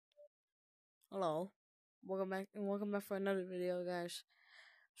Hello, welcome back for another video, guys.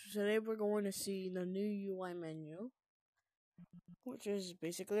 So today we're going to see the new UI menu, which is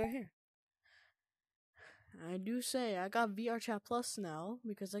basically right here. I do say I got VRChat Plus now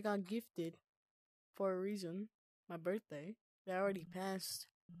because I got gifted for a reason, my birthday. That already passed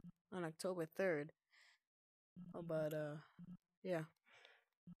on October 3rd. But yeah.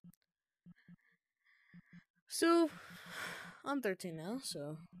 So I'm 13 now,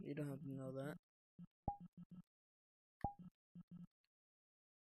 so you don't have to know that.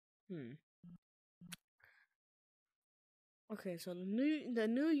 Okay, so the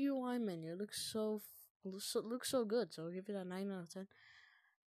new UI menu looks so good. So I'll give it a 9 out of 10.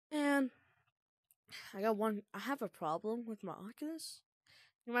 And I have a problem with my Oculus.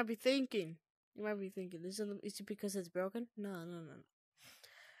 You might be thinking, is it because it's broken? No.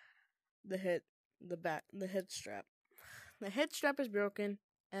 The head strap. The head strap is broken,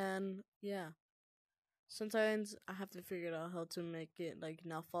 and yeah, sometimes I have to figure out how to make it like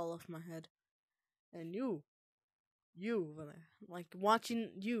not fall off my head. And you over there, like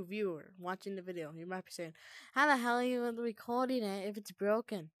viewer, watching the video, you might be saying, how the hell are you recording it if it's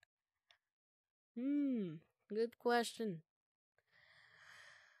broken? Good question.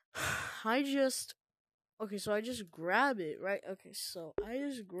 I just grab it, right? Okay, so I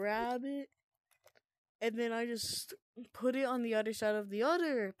just grab it, and then I just put it on the other side of the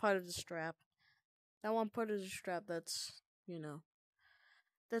other part of the strap. That one part of the strap that's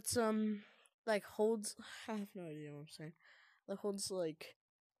like holds. I have no idea what I'm saying. That holds like.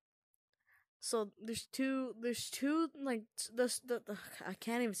 So there's two like I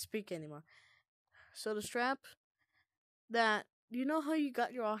can't even speak anymore. So the strap that you know how you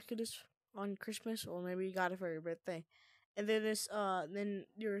got your Oculus on Christmas, or maybe you got it for your birthday, and then then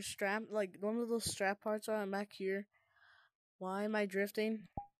your strap, like one of those strap parts are back here. Why am I drifting?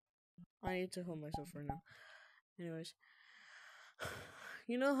 I need to hold myself right now. Anyways,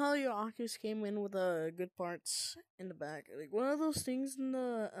 you know how your Oculus came in with good parts in the back, like one of those things on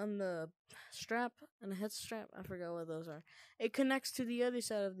the strap and the head strap. I forgot what those are. It connects to the other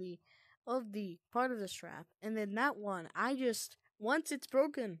side of the part of the strap, and then that one, once it's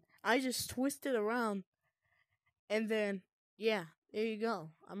broken, I just twist it around, and then yeah, there you go.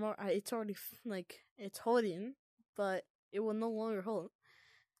 It's already like it's holding, but it will no longer hold.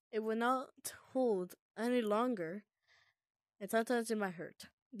 It will not hold any longer. And sometimes it might hurt.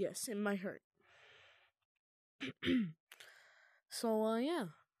 Yes, it might hurt. So yeah,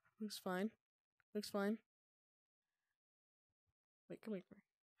 looks fine. Looks fine. Wait, come here.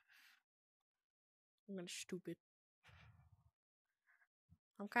 I'm kind of stupid.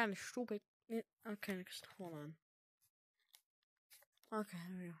 Okay, hold on. Okay,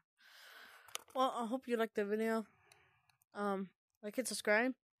 there we go. Well, I hope you liked the video. Like and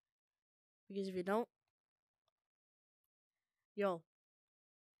subscribe. Because if you don't, yo,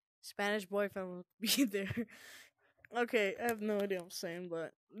 Spanish boyfriend will be there. Okay, I have no idea what I'm saying,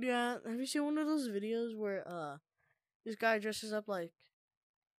 but yeah, have you seen one of those videos where this guy dresses up like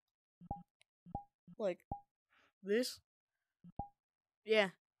this? Yeah.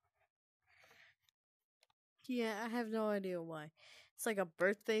 Yeah, I have no idea why. It's like a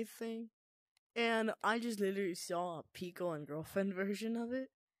birthday thing. And I just literally saw a Pico and girlfriend version of it.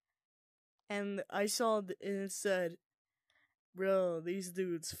 And and it said, bro, these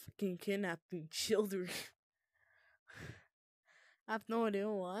dudes fucking kidnapping children. I have no idea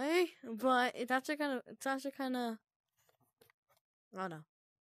why, but it's actually kind of, I don't know.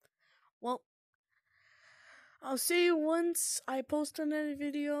 Well, I'll see you once I post another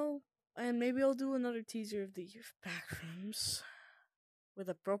video, and maybe I'll do another teaser of the backrooms with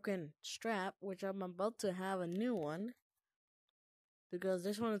a broken strap, which I'm about to have a new one, because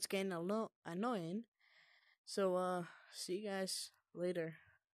this one is getting annoying. So, see you guys later.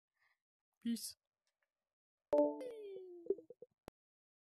 Peace.